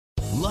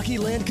Lucky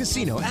Land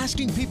Casino,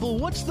 asking people,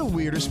 what's the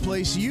weirdest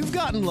place you've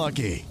gotten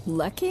lucky?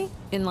 Lucky?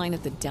 In line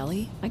at the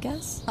deli, I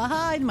guess?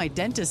 Aha, in my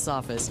dentist's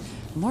office.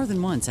 More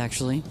than once,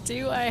 actually.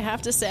 Do I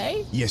have to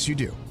say? Yes, you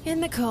do. In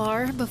the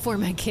car before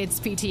my kids'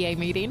 PTA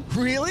meeting.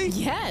 Really?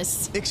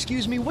 Yes.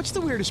 Excuse me, what's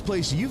the weirdest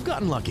place you've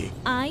gotten lucky?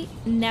 I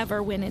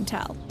never win and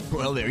tell.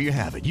 Well, there you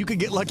have it. You can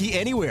get lucky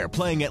anywhere,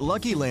 playing at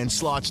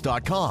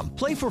LuckyLandSlots.com.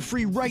 Play for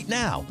free right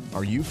now.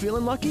 Are you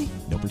feeling lucky?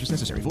 No purchase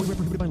necessary. Void where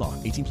prohibited by law.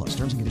 18 plus.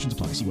 Terms and conditions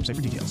apply. See website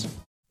for details.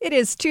 It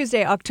is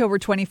Tuesday, October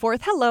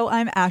 24th. Hello,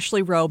 I'm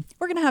Ashley Rowe.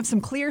 We're going to have some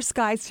clear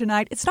skies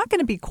tonight. It's not going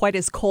to be quite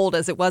as cold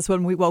as it was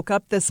when we woke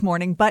up this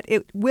morning, but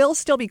it will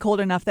still be cold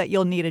enough that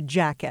you'll need a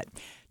jacket.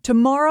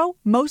 Tomorrow,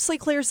 mostly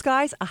clear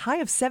skies, a high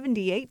of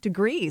 78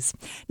 degrees.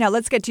 Now,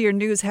 let's get to your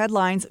news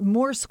headlines.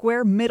 Moore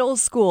Square Middle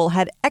School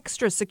had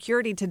extra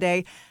security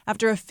today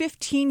after a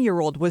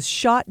 15-year-old was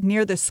shot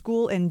near the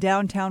school in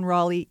downtown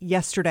Raleigh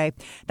yesterday.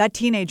 That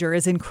teenager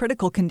is in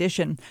critical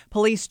condition.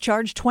 Police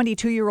charged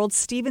 22-year-old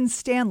Stephen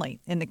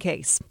Stanley in the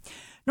case.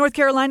 North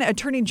Carolina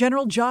Attorney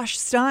General Josh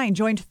Stein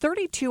joined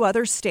 32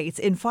 other states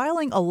in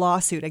filing a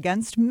lawsuit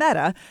against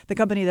Meta, the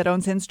company that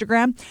owns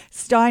Instagram.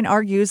 Stein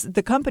argues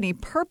the company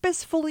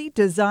purposefully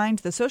designed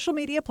the social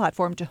media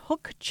platform to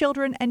hook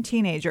children and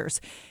teenagers.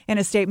 In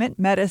a statement,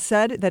 Meta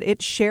said that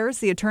it shares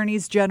the Attorney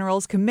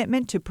General's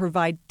commitment to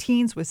provide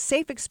teens with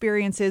safe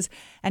experiences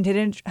and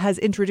it has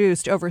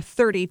introduced over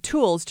 30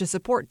 tools to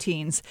support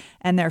teens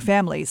and their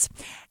families.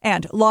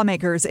 And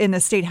lawmakers in the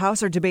state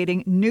house are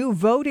debating new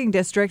voting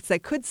districts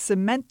that could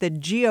cement the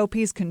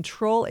GOP's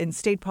control in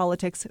state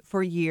politics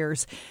for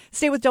years.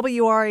 Stay with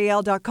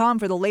WRAL.com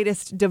for the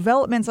latest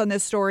developments on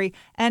this story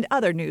and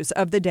other news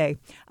of the day.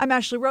 I'm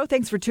Ashley Rowe.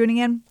 Thanks for tuning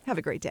in. Have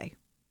a great day.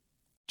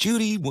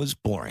 Judy was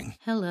boring.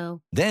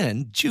 Hello.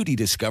 Then Judy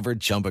discovered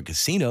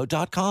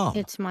ChumbaCasino.com.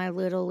 It's my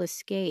little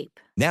escape.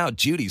 Now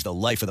Judy's the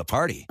life of the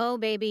party. Oh,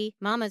 baby,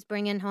 mama's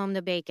bringing home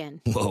the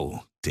bacon. Whoa,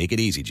 take it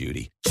easy,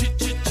 Judy.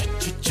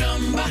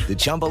 The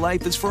Chumba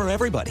life is for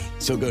everybody.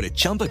 So go to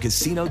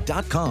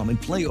ChumbaCasino.com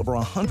and play over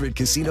 100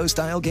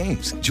 casino-style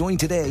games. Join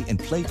today and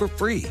play for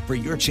free for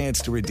your chance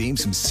to redeem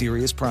some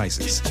serious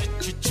prizes.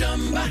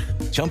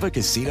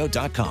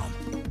 ChumbaCasino.com.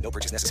 No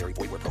purchase necessary.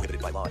 Void where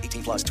prohibited by law.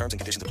 18 plus terms and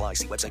conditions apply.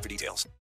 See website for details.